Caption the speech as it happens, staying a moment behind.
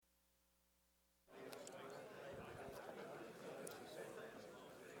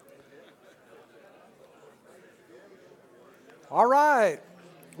All right.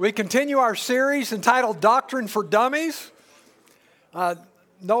 We continue our series entitled Doctrine for Dummies.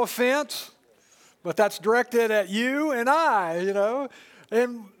 No offense, but that's directed at you and I,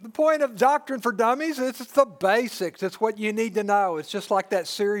 And the point of Doctrine for Dummies is it's the basics. It's what you need to know. It's just like that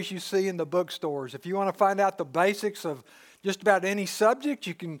series you see in the bookstores. If you want to find out the basics of just about any subject,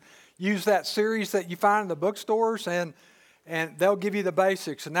 you can use that series that you find in the bookstores and they'll give you the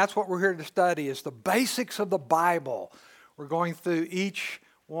basics. And that's what we're here to study is the basics of the Bible. We're going through each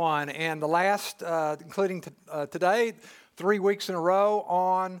one. And the last, including today, 3 weeks in a row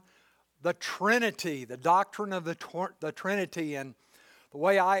on the Trinity, the doctrine of the Trinity. And the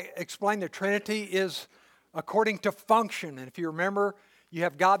way I explain the Trinity is according to function. And if you remember, you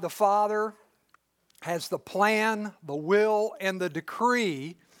have God the Father has the plan, the will, and the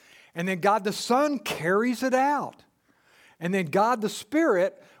decree. And then God the Son carries it out. And then God the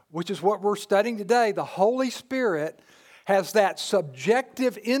Spirit, which is what we're studying today, the Holy Spirit, has that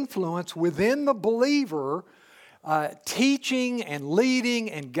subjective influence within the believer, teaching and leading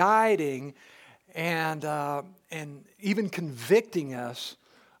and guiding and even convicting us,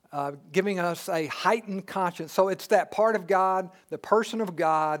 giving us a heightened conscience. So it's that part of God, the person of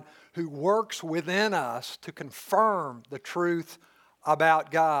God, who works within us to confirm the truth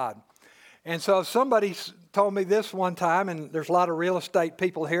about God. And so somebody told me this one time, and there's a lot of real estate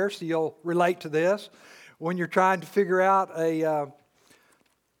people here, so you'll relate to this. When you're trying to figure out a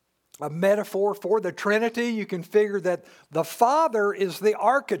metaphor for the Trinity, you can figure that the Father is the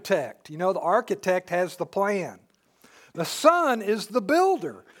architect. The architect has the plan. The Son is the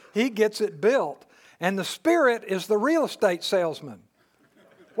builder. He gets it built. And the Spirit is the real estate salesman.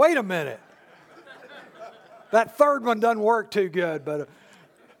 Wait a minute. That third one doesn't work too good, but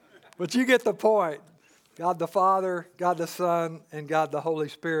you get the point. God the Father, God the Son, and God the Holy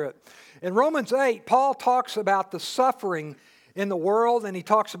Spirit. In Romans 8, Paul talks about the suffering in the world, and he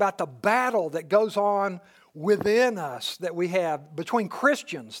talks about the battle that goes on within us that we have, between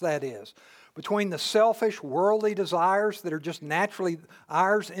Christians, that is, between the selfish, worldly desires that are just naturally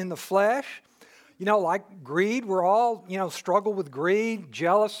ours in the flesh. Like greed, we're all, struggle with greed,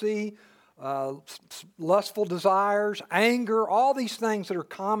 jealousy, lustful desires, anger, all these things that are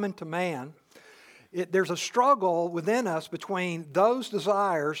common to man. There's a struggle within us between those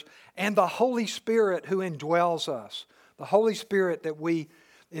desires and the Holy Spirit who indwells us. The Holy Spirit that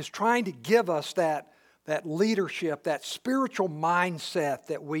is trying to give us that leadership, that spiritual mindset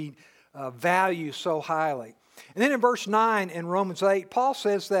that we value so highly. And then in verse 9 in Romans 8, Paul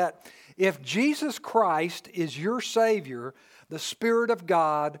says that if Jesus Christ is your Savior, the Spirit of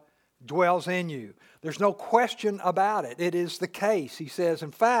God dwells in you. There's no question about it. It is the case. He says,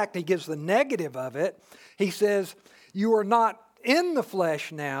 in fact, he gives the negative of it. He says, you are not in the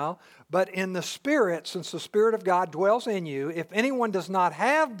flesh now, but in the Spirit, since the Spirit of God dwells in you. If anyone does not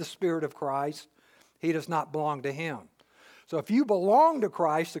have the Spirit of Christ, he does not belong to him. So if you belong to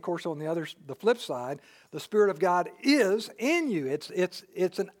Christ, of course, on the flip side, the Spirit of God is in you. It's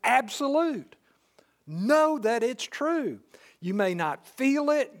an absolute. Know that it's true. You may not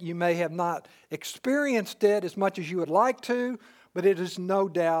feel it. You may have not experienced it as much as you would like to, but it is no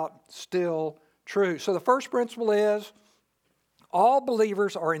doubt still true. So the first principle is all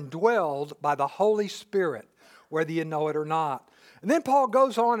believers are indwelled by the Holy Spirit, whether you know it or not. And then Paul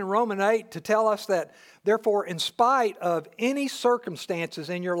goes on in Romans 8 to tell us that, therefore, in spite of any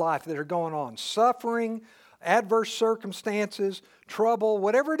circumstances in your life that are going on, suffering, adverse circumstances, trouble,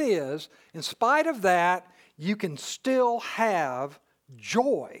 whatever it is, in spite of that, you can still have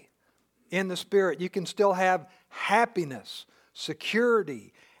joy in the Spirit. You can still have happiness,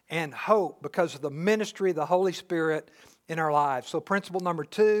 security, and hope because of the ministry of the Holy Spirit in our lives. So principle number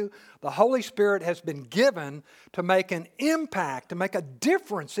 2, the Holy Spirit has been given to make an impact, to make a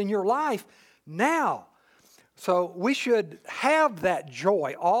difference in your life now. So we should have that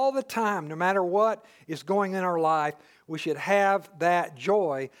joy all the time, no matter what is going in our life. We should have that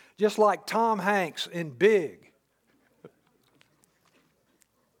joy, just like Tom Hanks in Big.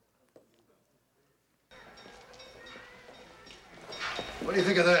 What do you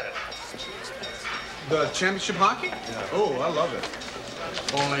think of that? The championship hockey? Yeah. Oh, I love it.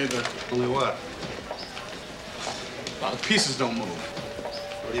 Only what? Well, the pieces don't move.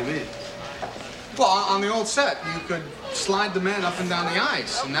 What do you mean? Well, on the old set, you could slide the men up and down the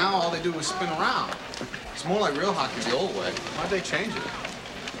ice, and now all they do is spin around. It's more like real hockey the old way. Why'd they change it?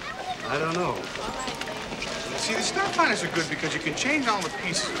 I don't know. See, the Starfiners are good because you can change all the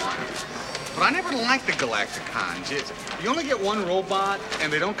pieces. But I never liked the Galacticons. You only get one robot,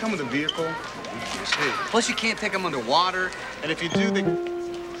 and they don't come with a vehicle. You see. Plus, you can't take them underwater, and if you do, they...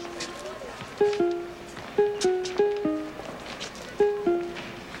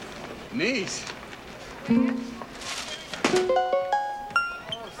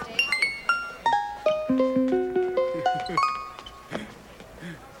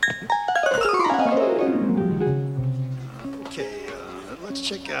 Okay, let's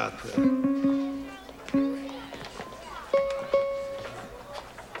check out.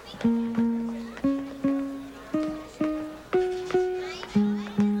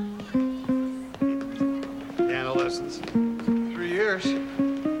 Piano lessons. 3 years. Me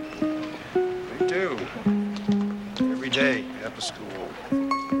too. Every day after school.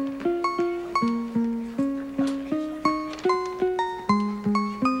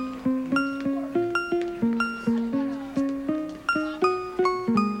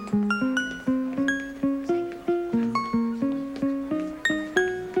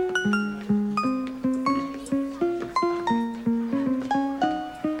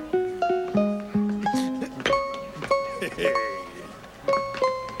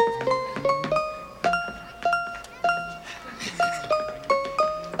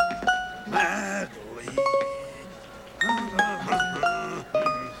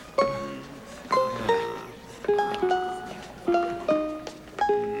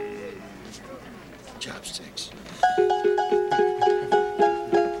 Chopsticks.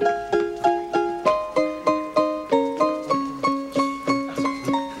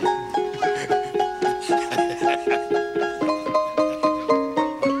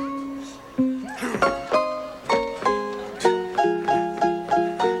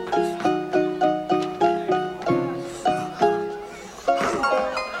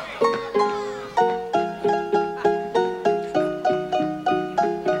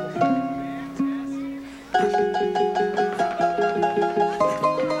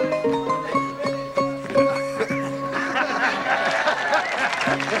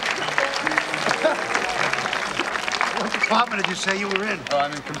 What department did you say you were in? Oh,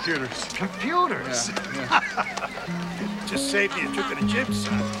 I'm in computers. Computers. Just saved me a trip to the gym,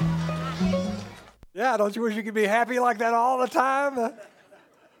 son. Yeah, don't you wish you could be happy like that all the time?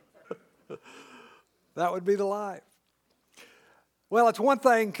 That would be the life. Well, it's one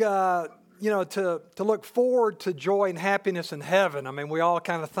thing, to look forward to joy and happiness in heaven. I mean, we all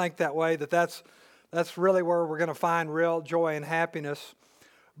kind of think that way, that's really where we're going to find real joy and happiness.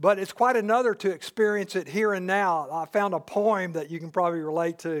 But it's quite another to experience it here and now. I found a poem that you can probably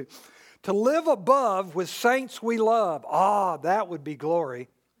relate to. To live above with saints we love, that would be glory.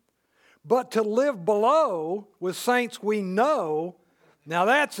 But to live below with saints we know, now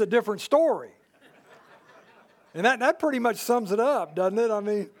that's a different story. And that pretty much sums it up, doesn't it? I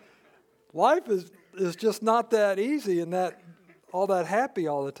mean, life is just not that easy and all that happy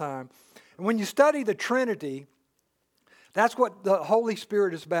all the time. And when you study the Trinity, that's what the Holy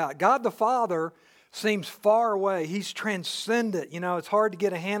Spirit is about. God the Father seems far away. He's transcendent. It's hard to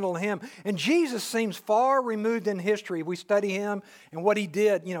get a handle on Him. And Jesus seems far removed in history. We study Him and what He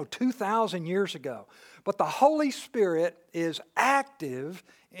did, 2,000 years ago. But the Holy Spirit is active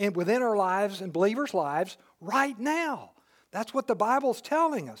within our lives and believers' lives right now. That's what the Bible's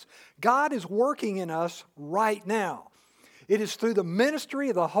telling us. God is working in us right now. It is through the ministry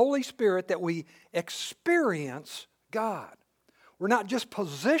of the Holy Spirit that we experience God. We're not just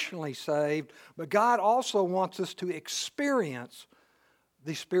positionally saved, but God also wants us to experience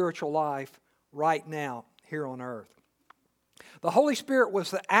the spiritual life right now here on earth. The Holy Spirit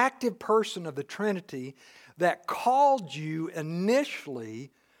was the active person of the Trinity that called you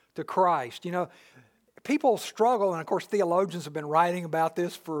initially to Christ. People struggle, and of course theologians have been writing about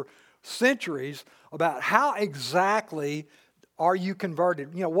this for centuries, about how exactly are you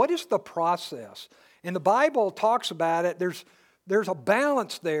converted? What is the process? And the Bible talks about it. There's a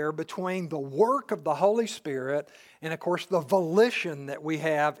balance there between the work of the Holy Spirit and, of course, the volition that we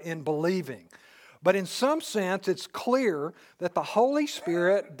have in believing. But in some sense, it's clear that the Holy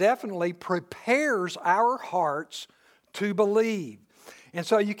Spirit definitely prepares our hearts to believe. And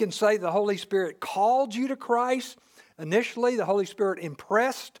so you can say the Holy Spirit called you to Christ. Initially, the Holy Spirit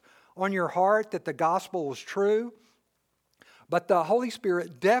impressed on your heart that the gospel was true. But the Holy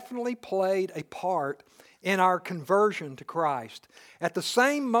Spirit definitely played a part in our conversion to Christ. At the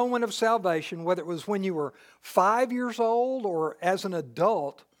same moment of salvation, whether it was when you were 5 years old or as an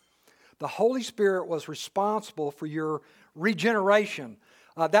adult, the Holy Spirit was responsible for your regeneration.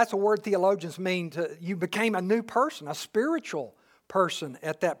 That's a word theologians mean. You became a new person, a spiritual person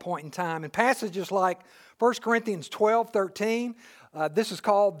at that point in time. And passages like 1 Corinthians 12:13, this is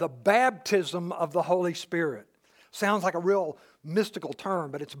called the baptism of the Holy Spirit. Sounds like a real mystical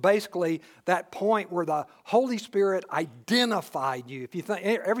term, but it's basically that point where the Holy Spirit identified you. If you think,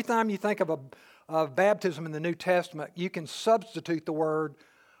 every time you think of baptism in the New Testament, you can substitute the word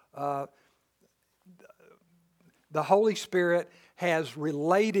the Holy Spirit has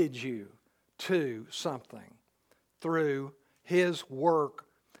related you to something through His work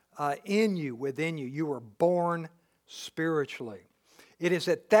in you, within you. You were born spiritually. It is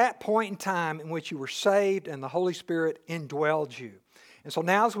at that point in time in which you were saved and the Holy Spirit indwelled you. And so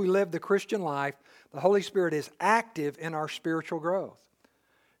now as we live the Christian life, the Holy Spirit is active in our spiritual growth.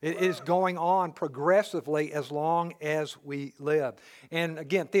 It is going on progressively as long as we live. And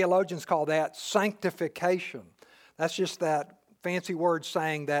again, theologians call that sanctification. That's just that fancy word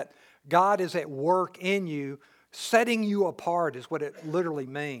saying that God is at work in you, setting you apart is what it literally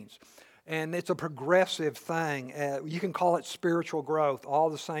means. And it's a progressive thing. You can call it spiritual growth, all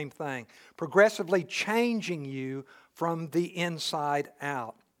the same thing. Progressively changing you from the inside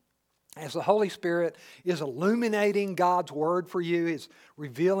out. As the Holy Spirit is illuminating God's Word for you, is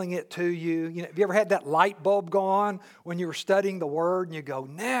revealing it to you. Have you ever had that light bulb go on when you were studying the Word and you go,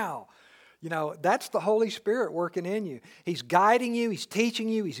 now? That's the Holy Spirit working in you. He's guiding you, He's teaching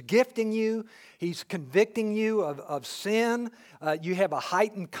you, He's gifting you, He's convicting you of sin. You have a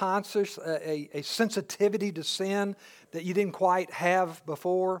heightened conscience, a sensitivity to sin that you didn't quite have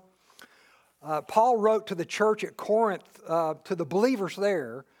before. Paul wrote to the church at Corinth, to the believers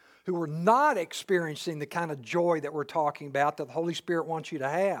there, who were not experiencing the kind of joy that we're talking about that the Holy Spirit wants you to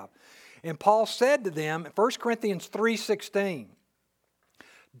have. And Paul said to them, 1 Corinthians 3:16,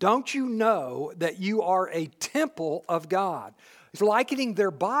 don't you know that you are a temple of God? He's likening their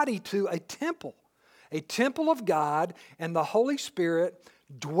body to a temple of God, and the Holy Spirit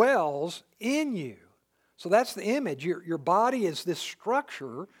dwells in you. So that's the image. Your body is this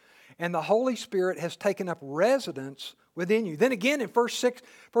structure, and the Holy Spirit has taken up residence within you. Then again in 1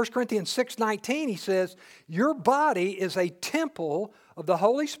 Corinthians 6:19, he says, your body is a temple of the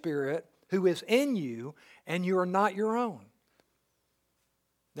Holy Spirit who is in you, and you are not your own.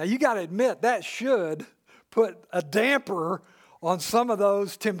 Now you got to admit that should put a damper on some of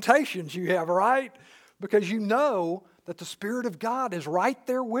those temptations you have, right? Because you know that the Spirit of God is right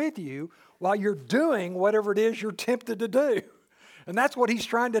there with you while you're doing whatever it is you're tempted to do. And that's what he's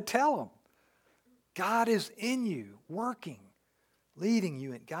trying to tell them. God is in you, working, leading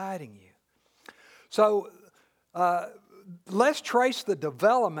you and guiding you. So let's trace the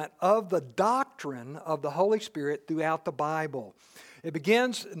development of the doctrine of the Holy Spirit throughout the Bible. It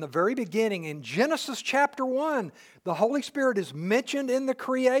begins in the very beginning. In Genesis chapter 1, the Holy Spirit is mentioned in the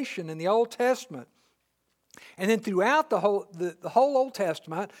creation in the Old Testament. And then throughout the whole Old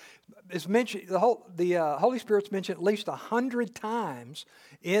Testament is mentioned. The Holy Spirit's mentioned at least 100 times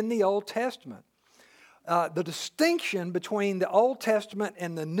in the Old Testament. The distinction between the Old Testament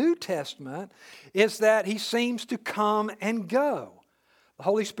and the New Testament is that He seems to come and go. The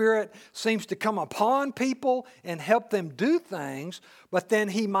Holy Spirit seems to come upon people and help them do things, but then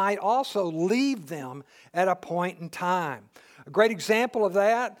He might also leave them at a point in time. A great example of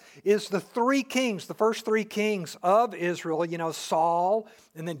that is the first three kings of Israel, Saul,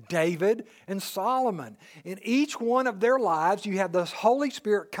 and then David and Solomon. In each one of their lives, you have the Holy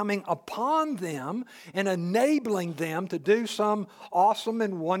Spirit coming upon them and enabling them to do some awesome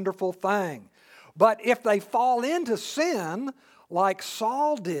and wonderful thing. But if they fall into sin, like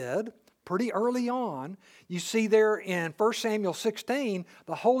Saul did pretty early on, you see there in 1 Samuel 16,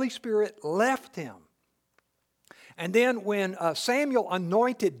 the Holy Spirit left him. And then when Samuel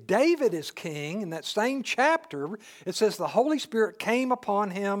anointed David as king, in that same chapter, it says the Holy Spirit came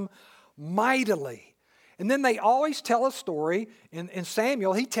upon him mightily. And then they always tell a story, in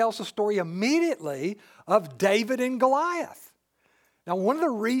Samuel, he tells a story immediately of David and Goliath. Now, one of the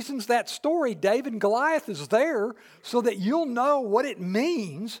reasons that story, David and Goliath, is there so that you'll know what it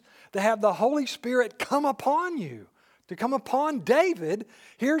means to have the Holy Spirit come upon you, to come upon David.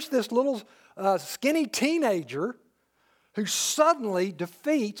 Here's this little skinny teenager who suddenly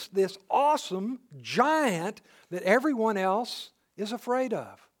defeats this awesome giant that everyone else is afraid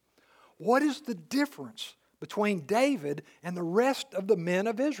of. What is the difference between David and the rest of the men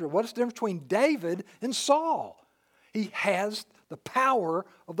of Israel? What is the difference between David and Saul? He has the power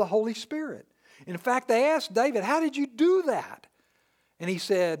of the Holy Spirit. In fact, they asked David, how did you do that? And he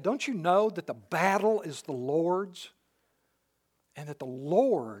said, don't you know that the battle is the Lord's? And that the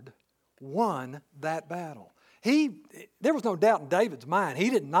Lord won that battle. There was no doubt in David's mind.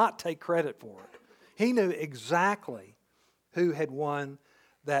 He did not take credit for it. He knew exactly who had won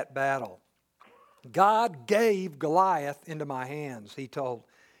that battle. God gave Goliath into my hands, he told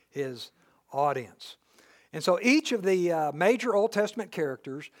his audience. And so each of the major Old Testament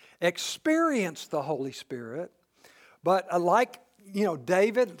characters experienced the Holy Spirit, but like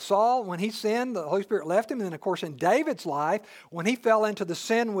David, Saul, when he sinned, the Holy Spirit left him. And then, of course, in David's life, when he fell into the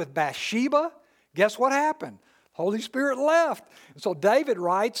sin with Bathsheba, guess what happened? Holy Spirit left. And so David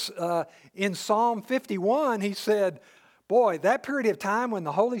writes in Psalm 51, he said, boy, that period of time when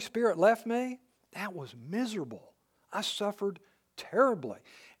the Holy Spirit left me, that was miserable. I suffered terribly.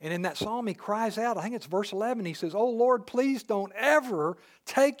 And in that psalm, he cries out, I think it's verse 11, he says, oh Lord, please don't ever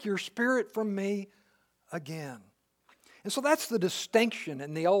take your Spirit from me again. And so that's the distinction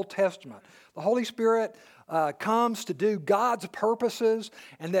in the Old Testament. The Holy Spirit comes to do God's purposes,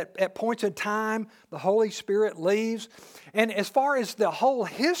 and that at points in time, the Holy Spirit leaves. And as far as the whole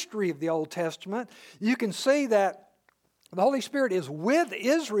history of the Old Testament, you can see that the Holy Spirit is with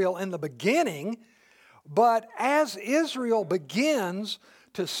Israel in the beginning, but as Israel begins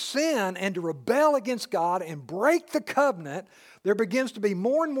to sin and to rebel against God and break the covenant, there begins to be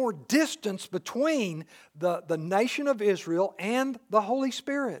more and more distance between the nation of Israel and the Holy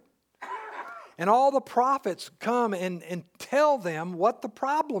Spirit. And all the prophets come and tell them what the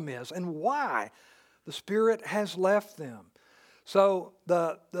problem is and why the Spirit has left them. So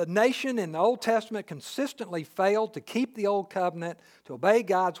the nation in the Old Testament consistently failed to keep the Old Covenant, to obey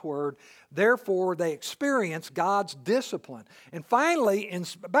God's Word. Therefore, they experienced God's discipline. And finally, in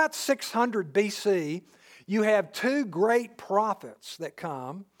about 600 BC, you have two great prophets that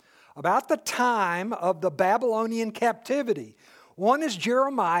come about the time of the Babylonian captivity. One is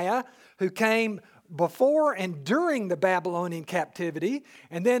Jeremiah, who came before and during the Babylonian captivity,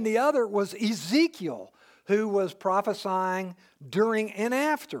 and then the other was Ezekiel, who was prophesying during and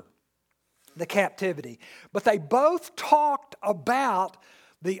after the captivity. But they both talked about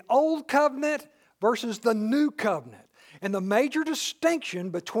the Old Covenant versus the New Covenant. And the major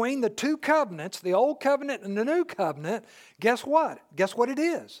distinction between the two covenants, the Old Covenant and the New Covenant, guess what? Guess what it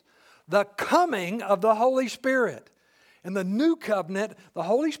is? The coming of the Holy Spirit. In the New Covenant, the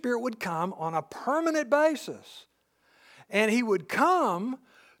Holy Spirit would come on a permanent basis. And He would come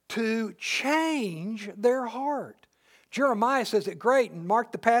to change their heart. Jeremiah says it great, and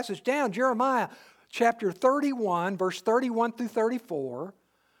mark the passage down. Jeremiah chapter 31, verse 31 through 34.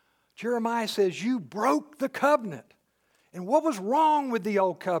 Jeremiah says, you broke the covenant. And what was wrong with the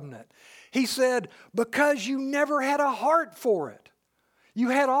old covenant? He said, because you never had a heart for it. You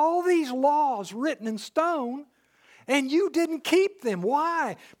had all these laws written in stone, and you didn't keep them.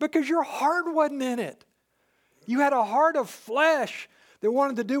 Why? Because your heart wasn't in it. You had a heart of flesh that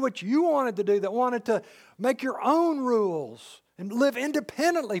wanted to do what you wanted to do, that wanted to make your own rules and live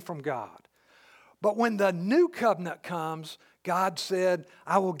independently from God. But when the new covenant comes, God said,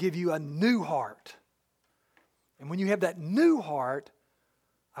 I will give you a new heart. And when you have that new heart,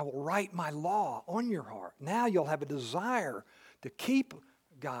 I will write my law on your heart. Now you'll have a desire to keep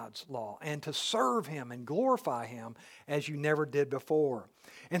God's law and to serve Him and glorify Him as you never did before.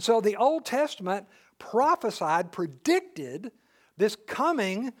 And so the Old Testament prophesied, predicted this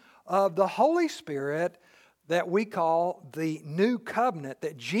coming of the Holy Spirit that we call the New Covenant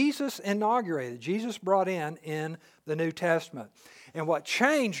that Jesus inaugurated, Jesus brought in the New Testament. And what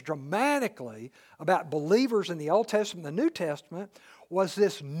changed dramatically about believers in the Old Testament and the New Testament was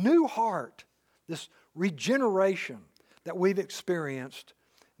this new heart, this regeneration that we've experienced,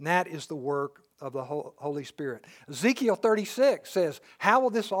 and that is the work of the Holy Spirit. Ezekiel 36 says, how will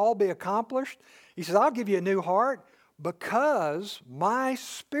this all be accomplished? He says, I'll give you a new heart because my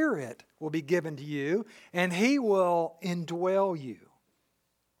Spirit will be given to you and He will indwell you.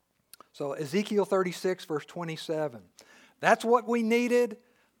 So Ezekiel 36 verse 27. That's what we needed.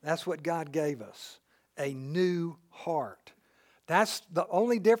 That's what God gave us. A new heart. That's the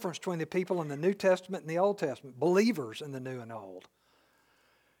only difference between the people in the New Testament and the Old Testament, believers in the New and Old,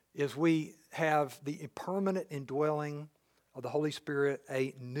 is we have the permanent indwelling of the Holy Spirit,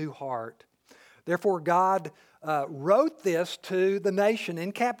 a new heart. Therefore, God wrote this to the nation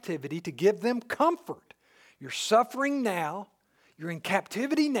in captivity to give them comfort. You're suffering now, you're in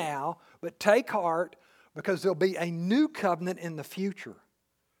captivity now, but take heart because there'll be a new covenant in the future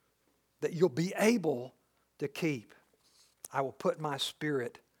that you'll be able to keep. I will put my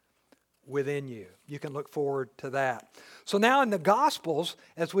Spirit within you. You can look forward to that. So now in the Gospels,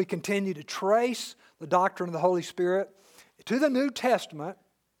 as we continue to trace the doctrine of the Holy Spirit to the New Testament,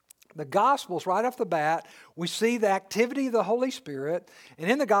 the Gospels, right off the bat, we see the activity of the Holy Spirit.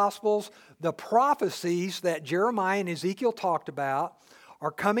 And in the Gospels, the prophecies that Jeremiah and Ezekiel talked about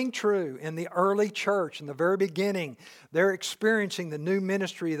are coming true in the early church. In the very beginning, they're experiencing the new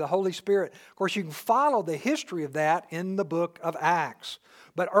ministry of the Holy Spirit. Of course, you can follow the history of that in the book of Acts.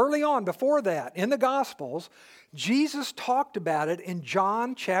 But early on, before that, in the Gospels, Jesus talked about it in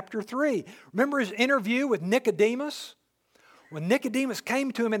John chapter 3. Remember his interview with Nicodemus? When Nicodemus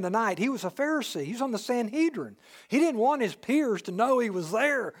came to him in the night, he was a Pharisee. He was on the Sanhedrin. He didn't want his peers to know he was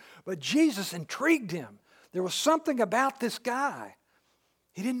there, but Jesus intrigued him There was something about this guy.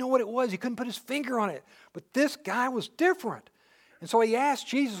 He didn't know what it was. He couldn't put his finger on it. But this guy was different. And so he asked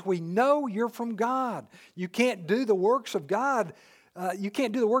Jesus, we know you're from God. You can't do the works of God. You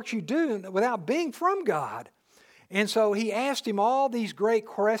can't do the works you do without being from God. And so he asked him all these great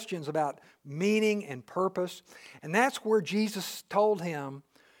questions about meaning and purpose. And that's where Jesus told him,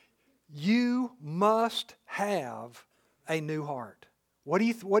 you must have a new heart. What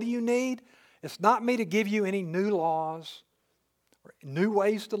do you need? It's not me to give you any new laws or new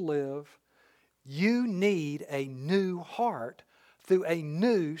ways to live. You need a new heart through a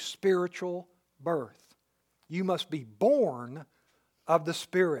new spiritual birth. You must be born of the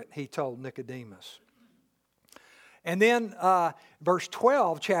Spirit, he told Nicodemus. And then verse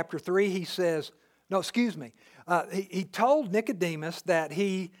 12, chapter 3, he says, he told Nicodemus that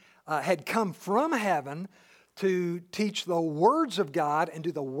he had come from heaven to teach the words of God and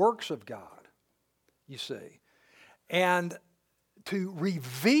do the works of God, you see, and to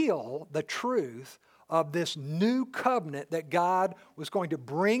reveal the truth of this new covenant that God was going to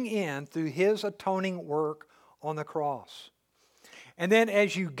bring in through his atoning work on the cross. And then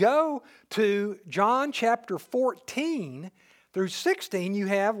as you go to John chapter 14 through 16, you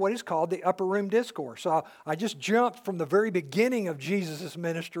have what is called the Upper Room Discourse. So I just jumped from the very beginning of Jesus'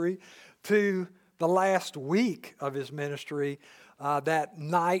 ministry to the last week of his ministry, that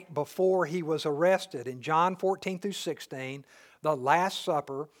night before he was arrested. In John 14 through 16, the Last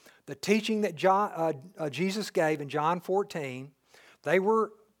Supper, the teaching that Jesus gave in John 14, they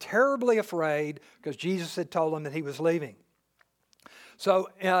were terribly afraid because Jesus had told them that he was leaving. So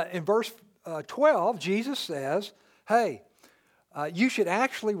in verse 12, Jesus says, hey, you should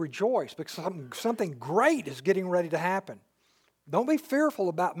actually rejoice because something great is getting ready to happen. Don't be fearful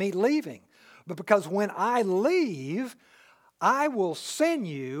about me leaving, but because when I leave, I will send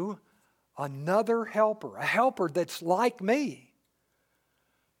you another helper, a helper that's like me,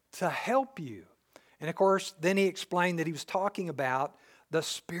 to help you. And of course, then he explained that he was talking about the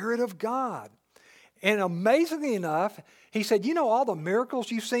Spirit of God. And amazingly enough, he said, you know all the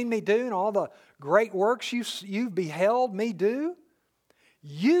miracles you've seen me do and all the great works you've beheld me do?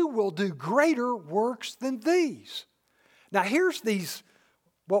 You will do greater works than these. Now here's these,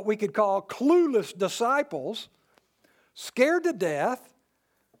 what we could call clueless disciples, scared to death,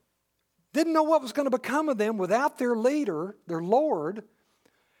 didn't know what was going to become of them without their leader, their Lord.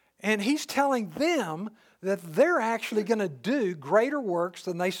 And he's telling them that they're actually going to do greater works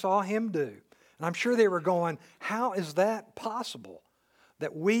than they saw him do. And I'm sure they were going, how is that possible?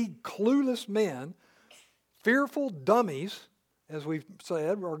 That we clueless men, fearful dummies, as we've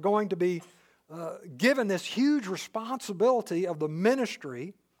said, are going to be given this huge responsibility of the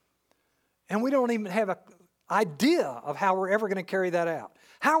ministry, and we don't even have an idea of how we're ever going to carry that out.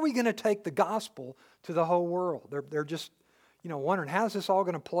 How are we going to take the gospel to the whole world? They're just, wondering, how's this all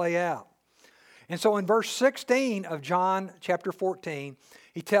going to play out? And so in verse 16 of John chapter 14,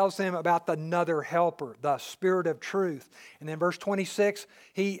 he tells them about another helper, the Spirit of truth. And then verse 26,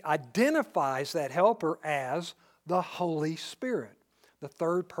 he identifies that helper as the Holy Spirit, the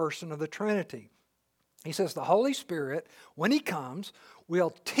third person of the Trinity. He says the Holy Spirit, when he comes,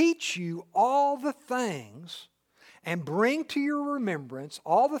 will teach you all the things and bring to your remembrance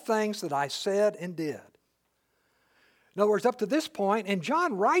all the things that I said and did. In other words, up to this point, and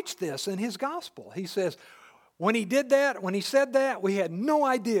John writes this in his gospel. He says, when he did that, when he said that, we had no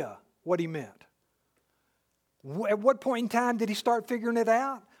idea what he meant. At what point in time did he start figuring it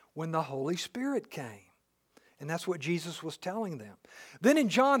out? When the Holy Spirit came. And that's what Jesus was telling them. Then in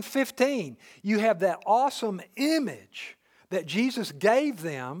John 15, you have that awesome image that Jesus gave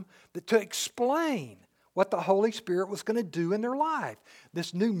them to explain what the Holy Spirit was going to do in their life.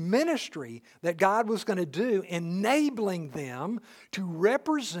 This new ministry that God was going to do, enabling them to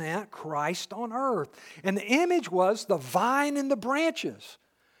represent Christ on earth. And the image was the vine and the branches.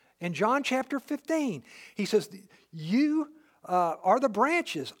 In John chapter 15, he says, you are the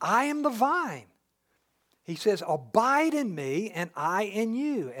branches, I am the vine. He says, abide in me and I in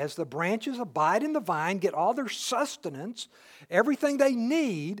you. As the branches abide in the vine, get all their sustenance, everything they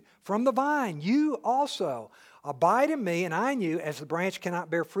need from the vine. You also abide in me and I in you, as the branch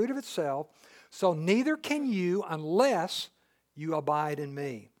cannot bear fruit of itself, so neither can you unless you abide in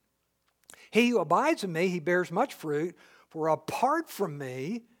me. He who abides in me, he bears much fruit, for apart from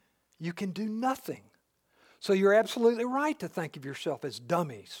me, you can do nothing. So you're absolutely right to think of yourself as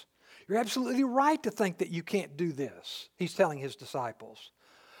dummies. You're absolutely right to think that you can't do this, he's telling his disciples.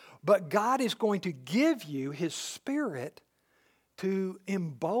 But God is going to give you his Spirit to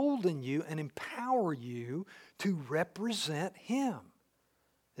embolden you and empower you to represent him.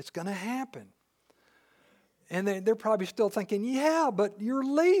 It's going to happen. And they're probably still thinking, yeah, but you're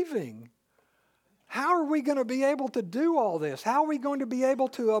leaving. How are we going to be able to do all this? How are we going to be able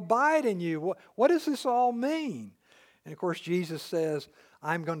to abide in you? What does this all mean? And of course, Jesus says,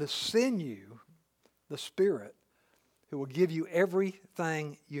 I'm going to send you the Spirit who will give you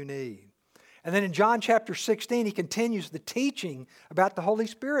everything you need. And then in John chapter 16, he continues the teaching about the Holy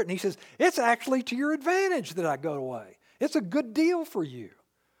Spirit. And he says, it's actually to your advantage that I go away. It's a good deal for you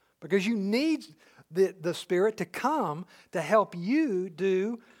because you need the Spirit to come to help you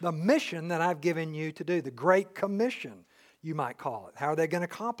do the mission that I've given you to do, the Great Commission, you might call it. How are they going to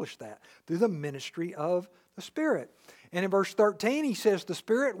accomplish that? Through the ministry of the Spirit. And in verse 13, he says, the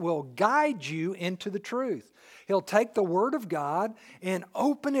Spirit will guide you into the truth. He'll take the Word of God and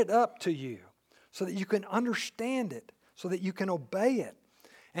open it up to you so that you can understand it, so that you can obey it.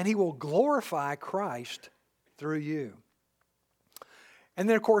 And He will glorify Christ through you. And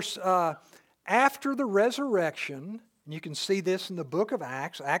then, of course, after the resurrection, and you can see this in the book of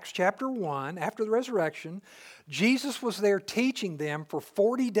Acts, Acts chapter 1, after the resurrection, Jesus was there teaching them for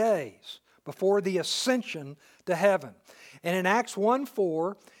 40 days before the ascension to heaven. And in Acts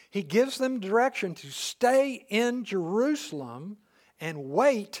 1:4, He gives them direction to stay in Jerusalem and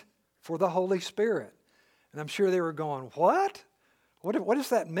wait for the Holy Spirit. And I'm sure they were going, what? What does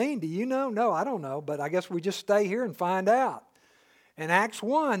that mean? Do you know? No, I don't know, but I guess we just stay here and find out. In Acts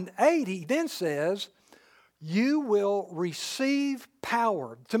 1:8, he then says, you will receive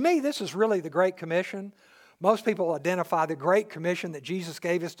power. To me, this is really the Great Commission. Most people identify the Great Commission that Jesus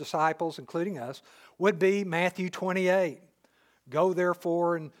gave His disciples, including us, would be Matthew 28. Go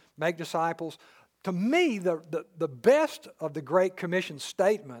therefore and make disciples. To me, the best of the Great Commission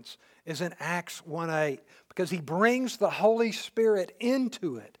statements is in Acts 1:8 because He brings the Holy Spirit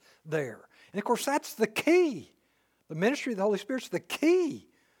into it there. And of course, that's the key. The ministry of the Holy Spirit is the key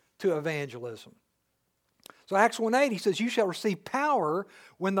to evangelism. So Acts 1:8, he says, you shall receive power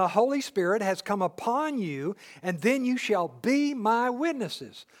when the Holy Spirit has come upon you, and then you shall be my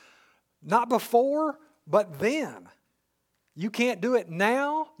witnesses. Not before, but then. You can't do it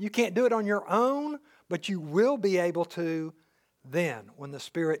now. You can't do it on your own, but you will be able to then when the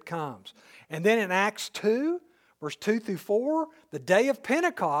Spirit comes. And then in Acts 2, verse 2 through 4, the day of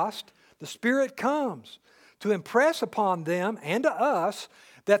Pentecost, the Spirit comes to impress upon them and to us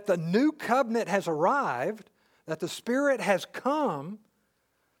that the new covenant has arrived, that the Spirit has come,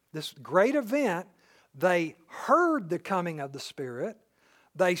 this great event. They heard the coming of the Spirit.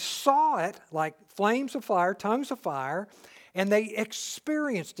 They saw it like flames of fire, tongues of fire, and they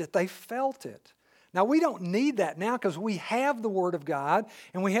experienced it. They felt it. Now, we don't need that now because we have the Word of God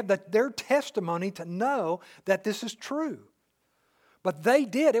and we have their testimony to know that this is true. But they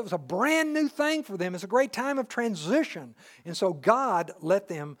did. It was a brand new thing for them. It's a great time of transition. And so God let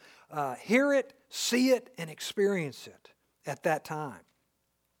them hear it, see it, and experience it at that time.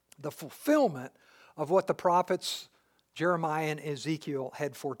 The fulfillment of what the prophets Jeremiah and Ezekiel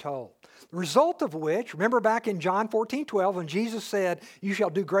had foretold. The result of which, remember back in John 14:12 when Jesus said, you shall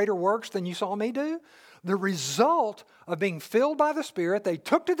do greater works than you saw me do? The result of being filled by the Spirit, they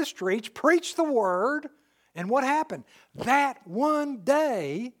took to the streets, preached the Word, and what happened? That one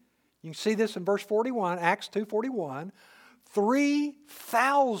day, you can see this in verse 41, Acts 2:41,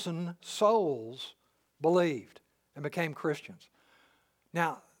 3,000 souls believed and became Christians.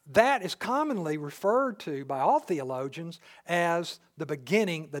 Now, that is commonly referred to by all theologians as the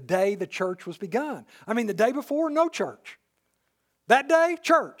beginning, the day the church was begun. I mean, the day before, no church. That day,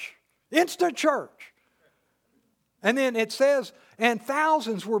 church. Instant church. And then it says, and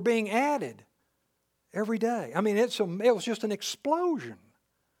thousands were being added every day. I mean, it was just an explosion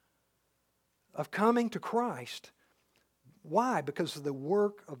of coming to Christ. Why? Because of the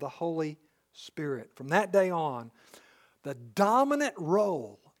work of the Holy Spirit. From that day on, the dominant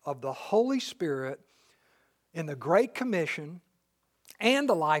role of the Holy Spirit in the Great Commission and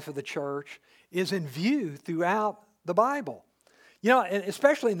the life of the church is in view throughout the Bible. You know,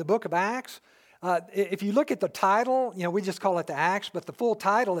 especially in the book of Acts, if you look at the title, you know, we just call it the Acts, but the full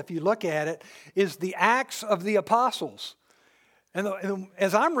title, if you look at it, is the Acts of the Apostles. And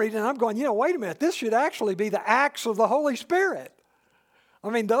as I'm reading, I'm going, you know, wait a minute, this should actually be the Acts of the Holy Spirit.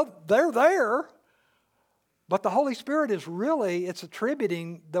 I mean, they're there. But the Holy Spirit is really, it's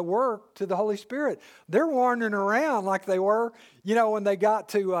attributing the work to the Holy Spirit. They're wandering around like they were, you know, when they got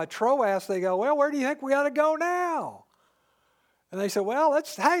to Troas, they go, well, where do you think we ought to go now? And they said, well,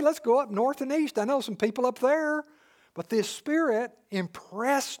 let's go up north and east. I know some people up there. But this Spirit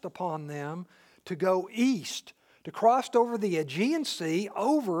impressed upon them to go east, to cross over the Aegean Sea,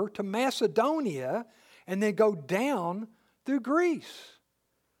 over to Macedonia, and then go down through Greece.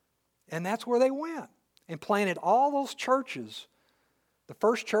 And that's where they went. and planted all those churches, the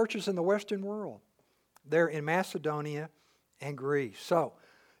first churches in the Western world, there in Macedonia and Greece. So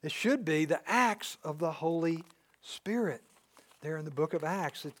it should be the acts of the Holy Spirit there in the book of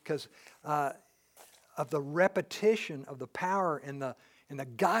Acts, because of the repetition of the power and the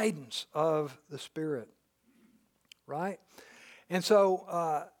guidance of the Spirit. Right? And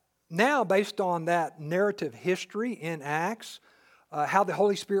so now, based on that narrative history in Acts, how the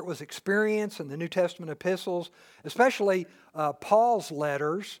Holy Spirit was experienced in the New Testament epistles, especially Paul's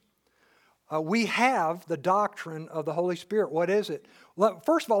letters, we have the doctrine of the Holy Spirit. What is it?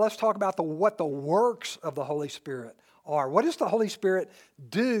 First of all, let's talk about what the works of the Holy Spirit are. What does the Holy Spirit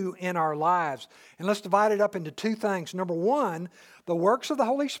do in our lives? And let's divide it up into two things. Number one, the works of the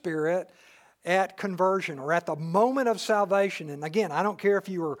Holy Spirit at conversion or at the moment of salvation. And again, I don't care if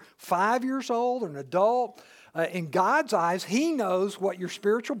you were 5 years old or an adult. In God's eyes, He knows what your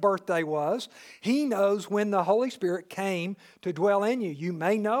spiritual birthday was. He knows when the Holy Spirit came to dwell in you. You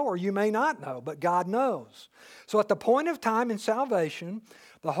may know or you may not know, but God knows. So at the point of time in salvation,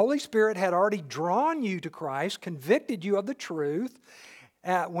 the Holy Spirit had already drawn you to Christ, convicted you of the truth.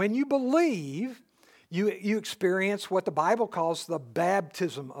 When you believe, you experience what the Bible calls the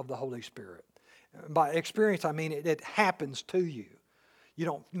baptism of the Holy Spirit. By experience, I mean it happens to you.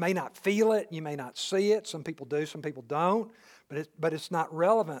 You may not feel it, you may not see it. Some people do, some people don't. But it's not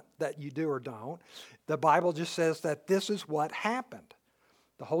relevant that you do or don't. The Bible just says that this is what happened.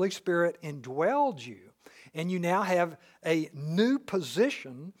 The Holy Spirit indwelled you, and you now have a new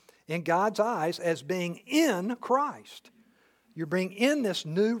position in God's eyes as being in Christ. You're being in this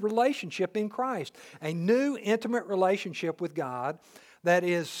new relationship in Christ, a new intimate relationship with God that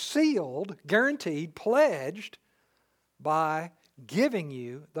is sealed, guaranteed, pledged by giving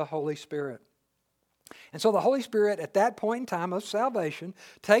you the Holy Spirit. And so the Holy Spirit at that point in time of salvation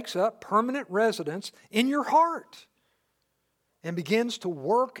takes up permanent residence in your heart and begins to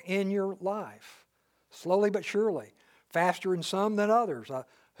work in your life, slowly but surely, faster in some than others.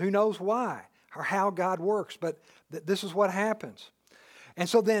 Who knows why or how God works, but this is what happens. And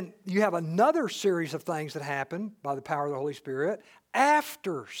so then you have another series of things that happen by the power of the Holy Spirit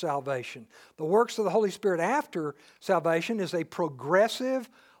after salvation. The works of the Holy Spirit after salvation is a progressive,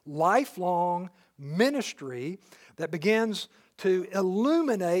 lifelong ministry that begins to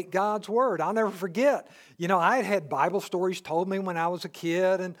illuminate God's Word. I'll never forget, I had Bible stories told me when I was a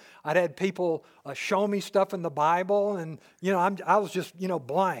kid, and I'd had people show me stuff in the Bible, and, I was just,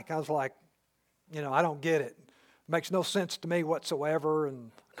 blank. I was like, I don't get it. It makes no sense to me whatsoever,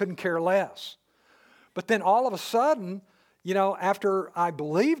 and couldn't care less. But then all of a sudden, after I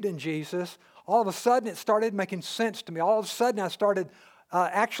believed in Jesus, all of a sudden it started making sense to me. All of a sudden I started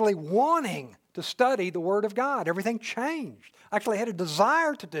actually wanting to study the Word of God. Everything changed. I actually had a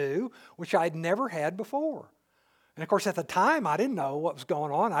desire to do, which I'd never had before. And of course, at the time, I didn't know what was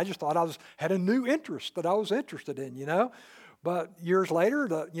going on. I just thought I had a new interest that I was interested in, But years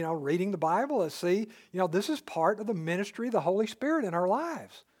later, reading the Bible, I see, this is part of the ministry of the Holy Spirit in our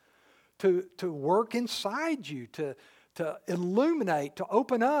lives. To work inside you, to illuminate, to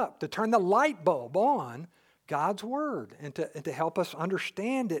open up, to turn the light bulb on God's Word, and to help us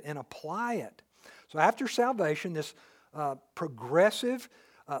understand it and apply it. So after salvation, this progressive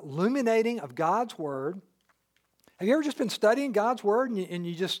illuminating of God's Word. Have you ever just been studying God's Word and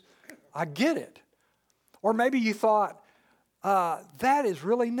you just, I get it? Or maybe you thought, that is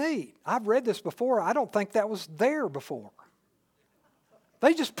really neat. I've read this before. I don't think that was there before.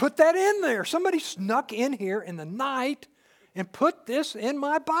 They just put that in there. Somebody snuck in here in the night and put this in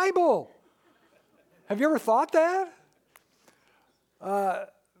my Bible. Have you ever thought that?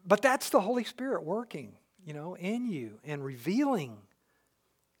 But that's the Holy Spirit working, in you and revealing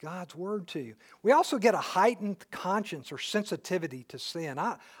God's Word to you. We also get a heightened conscience or sensitivity to sin.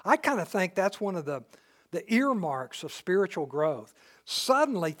 I kind of think that's one of the earmarks of spiritual growth.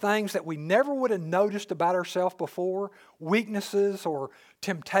 Suddenly, things that we never would have noticed about ourselves before, weaknesses or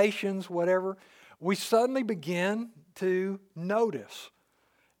temptations, whatever, we suddenly begin to notice.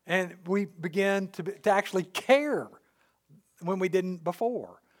 And we begin to actually care when we didn't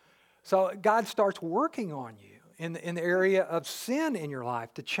before. So God starts working on you in the area of sin in your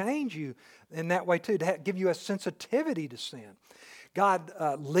life to change you in that way too, to give you a sensitivity to sin. God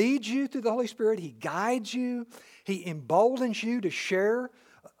leads you through the Holy Spirit. He guides you. He emboldens you to share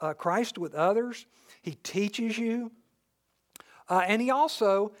Christ with others. He teaches you. And He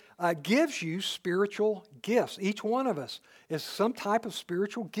also gives you spiritual gifts. Each one of us is some type of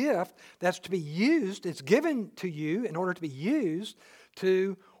spiritual gift that's to be used. It's given to you in order to be used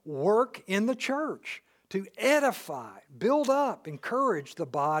to work in the church, to edify, build up, encourage the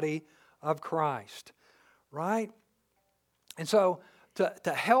body of Christ. right? And so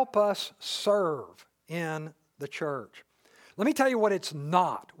to help us serve in the church. Let me tell you what it's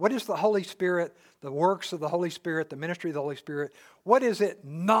not. What is the Holy Spirit, the works of the Holy Spirit, the ministry of the Holy Spirit? What is it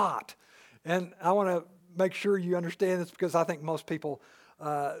not? And I want to make sure you understand this because I think most people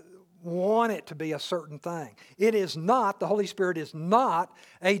want it to be a certain thing. It is not, the Holy Spirit is not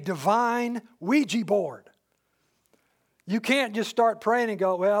a divine Ouija board. You can't just start praying and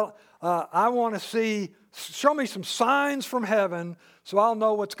go, well, I want to show me some signs from heaven so I'll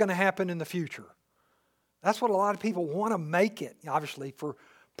know what's going to happen in the future. That's what a lot of people want to make it, obviously, for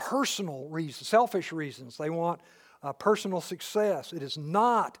personal reasons, selfish reasons. They want personal success. It is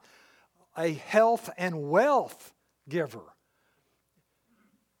not a health and wealth giver.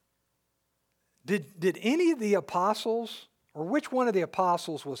 Did any of the apostles, or which one of the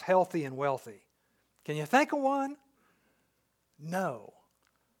apostles was healthy and wealthy? Can you think of one? No.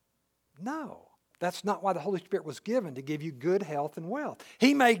 That's not why the Holy Spirit was given, to give you good health and wealth.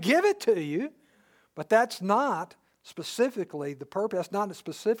 He may give it to you, but that's not specifically the purpose. That's not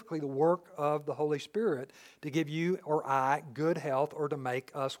specifically the work of the Holy Spirit to give you or I good health or to make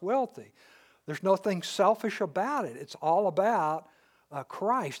us wealthy. There's nothing selfish about it. It's all about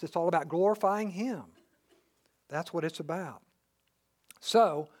Christ. It's all about glorifying Him. That's what it's about.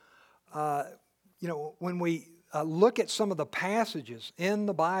 So, when we look at some of the passages in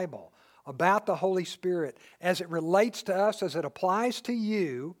the Bible about the Holy Spirit as it relates to us, as it applies to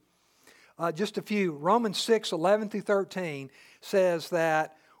you, just a few. Romans 6, 11 through 13 says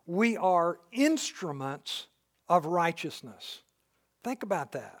that we are instruments of righteousness. Think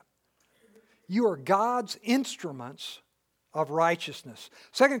about that. You are God's instruments of righteousness.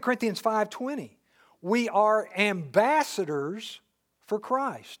 2 Corinthians 5:20, we are ambassadors for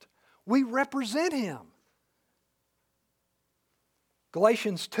Christ. We represent Him.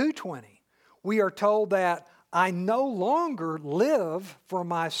 Galatians 2:20, we are told that I no longer live for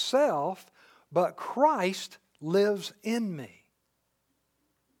myself, but Christ lives in me.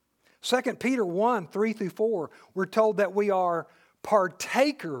 2 Peter 1, 3 through 4, we're told that we are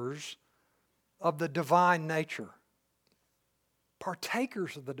partakers of the divine nature.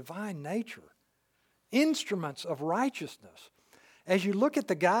 Partakers of the divine nature. Instruments of righteousness. As you look at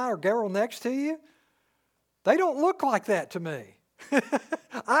the guy or girl next to you, they don't look like that to me.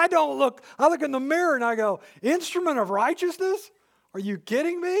 I look in the mirror and I go, instrument of righteousness? Are you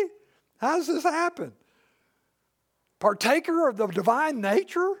kidding me? How does this happen? Partaker of the divine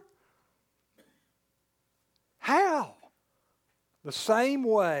nature? How? The same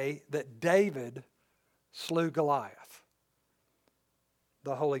way that David slew Goliath.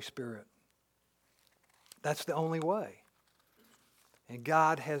 The Holy Spirit. That's the only way. And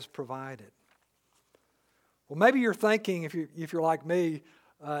God has provided. Well, maybe you're thinking, if you're like me,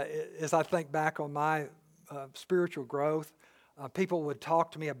 as I think back on my spiritual growth, people would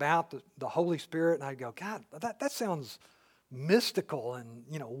talk to me about the Holy Spirit, and I'd go, God, that sounds mystical and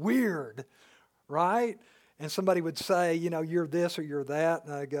weird, right? And somebody would say, you're this or you're that,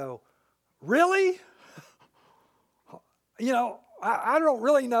 and I'd go, really? I don't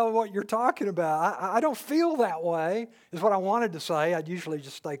really know what you're talking about. I don't feel that way, is what I wanted to say. I'd usually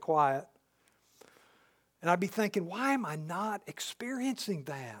just stay quiet. And I'd be thinking, why am I not experiencing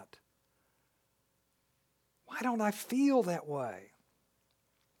that? Why don't I feel that way?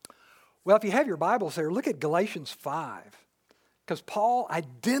 Well, if you have your Bibles there, look at Galatians 5. Because Paul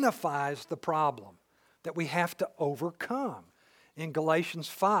identifies the problem that we have to overcome in Galatians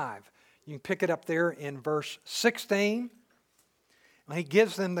 5. You can pick it up there in verse 16. And he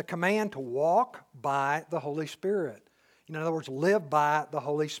gives them the command to walk by the Holy Spirit. In other words, live by the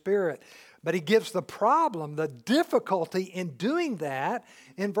Holy Spirit. But he gives the problem, the difficulty in doing that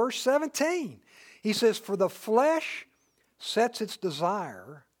in verse 17. He says, for the flesh sets its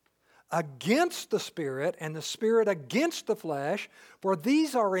desire against the Spirit, and the Spirit against the flesh, for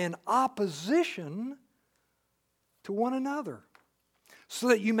these are in opposition to one another, so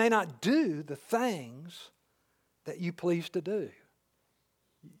that you may not do the things that you please to do.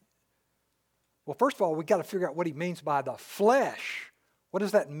 Well, first of all, we've got to figure out what he means by the flesh. What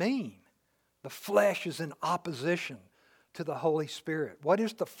does that mean? The flesh is in opposition to the Holy Spirit. What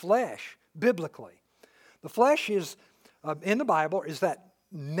is the flesh biblically? The flesh is, in the Bible, is that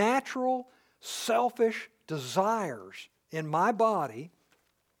natural, selfish desires in my body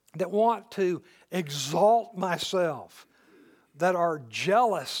that want to exalt myself, that are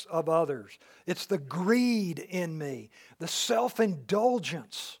jealous of others. It's the greed in me, the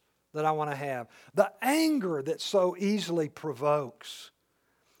self-indulgence that I want to have, the anger that so easily provokes,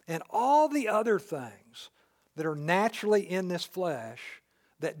 and all the other things that are naturally in this flesh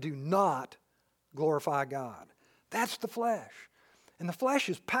that do not glorify God. That's the flesh. And the flesh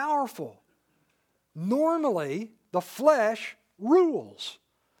is powerful. Normally, the flesh rules.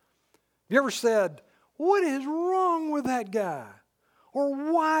 Have you ever said, what is wrong with that guy?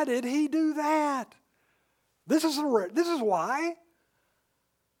 Or why did he do that? This is why.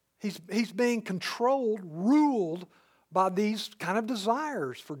 He's being controlled, ruled by these kind of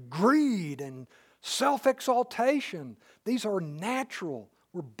desires for greed and self-exaltation. These are natural.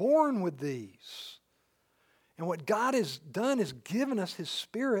 We're born with these. And what God has done is given us His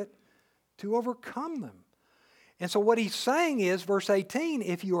Spirit to overcome them. And so what He's saying is, verse 18,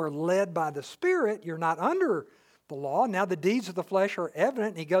 if you are led by the Spirit, you're not under the law. Now the deeds of the flesh are evident.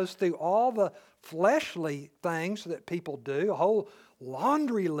 And He goes through all the fleshly things that people do, a whole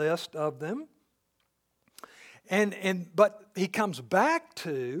laundry list of them. But He comes back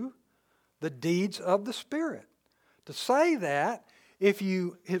to the deeds of the Spirit to say that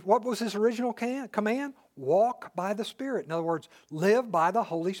what was His original command? Walk by the Spirit. In other words, live by the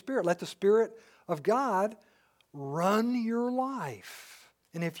Holy Spirit. Let the Spirit of God run your life.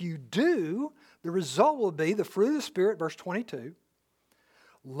 And if you do, the result will be the fruit of the Spirit, verse 22.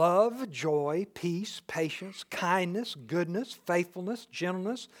 Love, joy, peace, patience, kindness, goodness, faithfulness,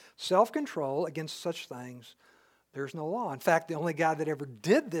 gentleness, self-control. Against such things there's no law. In fact, the only guy that ever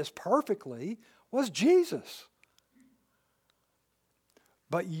did this perfectly was Jesus.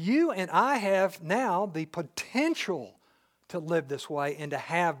 But you and I have now the potential to live this way and to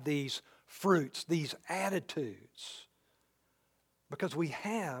have these fruits, these attitudes, because we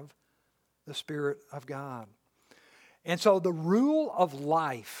have the Spirit of God. And so the rule of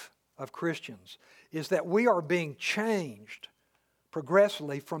life of Christians is that we are being changed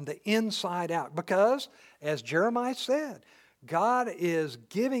progressively from the inside out, because, as Jeremiah said, God is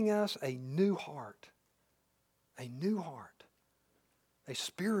giving us a new heart, a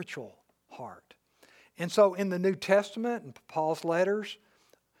spiritual heart. And so in the New Testament and Paul's letters,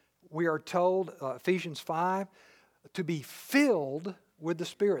 we are told, Ephesians 5, to be filled with the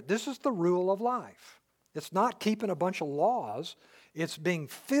Spirit. This is the rule of life. It's not keeping a bunch of laws. It's being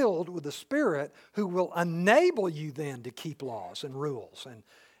filled with the Spirit, who will enable you then to keep laws and rules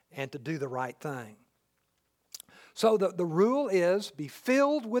and to do the right thing. So the rule is be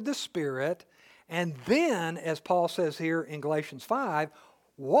filled with the Spirit, and then, as Paul says here in Galatians 5,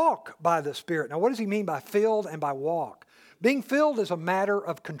 walk by the Spirit. Now, what does he mean by filled and by walk? Being filled is a matter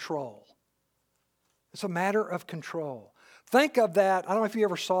of control. It's a matter of control. Think of that. I don't know if you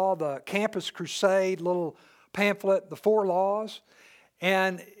ever saw the Campus Crusade little pamphlet, The Four Laws.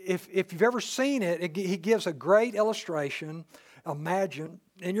 And if you've ever seen it, he gives a great illustration. Imagine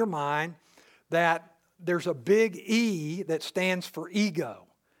in your mind that there's a big E that stands for ego.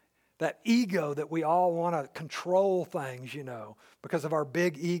 That ego that we all want to control things, because of our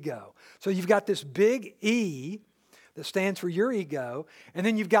big ego. So you've got this big E that stands for your ego, and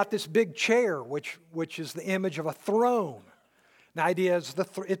then you've got this big chair, which is the image of a throne. The idea is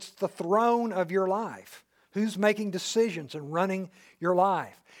it's the throne of your life. Who's making decisions and running your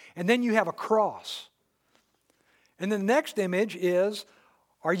life? And then you have a cross. And then the next image is,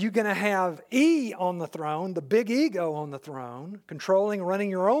 are you going to have E on the throne, the big ego on the throne, controlling, running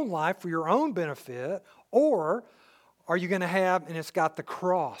your own life for your own benefit, or are you going to have, and it's got the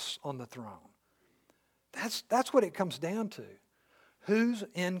cross on the throne? That's what it comes down to. Who's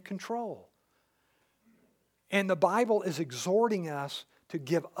in control? And the Bible is exhorting us to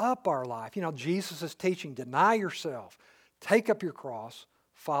give up our life. Jesus is teaching, deny yourself, take up your cross,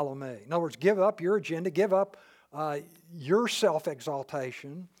 follow me. In other words, give up your agenda, give up your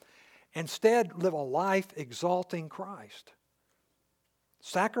self-exaltation. Instead, live a life exalting Christ.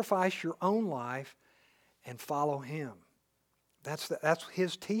 Sacrifice your own life and follow Him. That's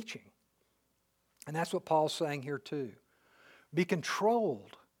His teaching. And that's what Paul's saying here too. Be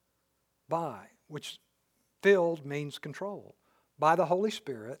controlled by, which filled means control, by the Holy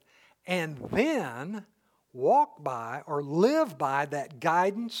Spirit, and then walk by or live by that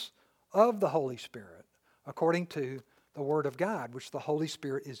guidance of the Holy Spirit according to the Word of God, which the Holy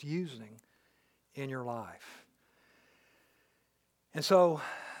Spirit is using in your life. And so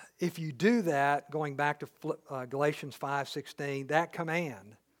if you do that, going back to Galatians 5:16, that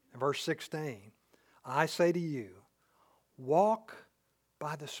command, verse 16, I say to you, walk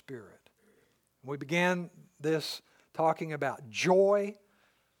by the Spirit. We began this talking about joy.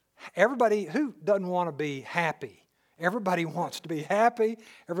 Everybody, who doesn't want to be happy? Everybody wants to be happy.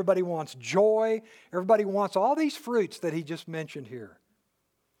 Everybody wants joy. Everybody wants all these fruits that he just mentioned here.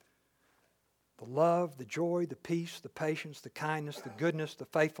 The love, the joy, the peace, the patience, the kindness, the goodness, the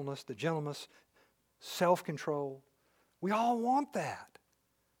faithfulness, the gentleness, self-control. We all want that.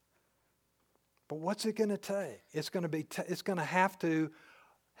 But what's it going to take? It's going to have to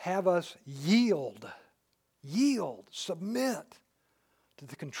have us yield, submit to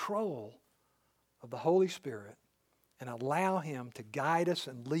the control of the Holy Spirit and allow Him to guide us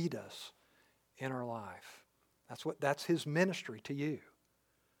and lead us in our life. That's His ministry to you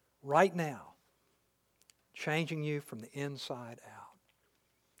right now, changing you from the inside out.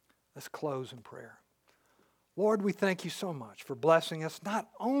 Let's close in prayer. Lord, we thank you so much for blessing us not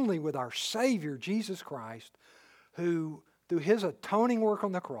only with our Savior, Jesus Christ, who through His atoning work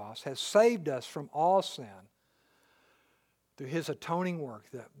on the cross has saved us from all sin, through His atoning work,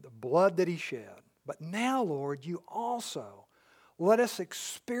 the blood that He shed. But now, Lord, you also let us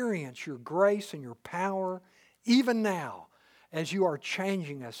experience your grace and your power even now as you are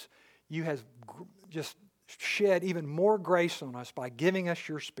changing us. You have just shed even more grace on us by giving us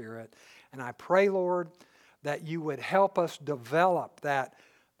your Spirit. And I pray, Lord, that you would help us develop that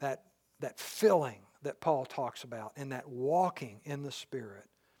filling that Paul talks about and that walking in the Spirit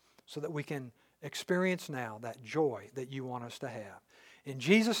so that we can experience now that joy that you want us to have. In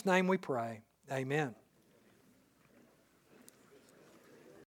Jesus' name we pray. Amen.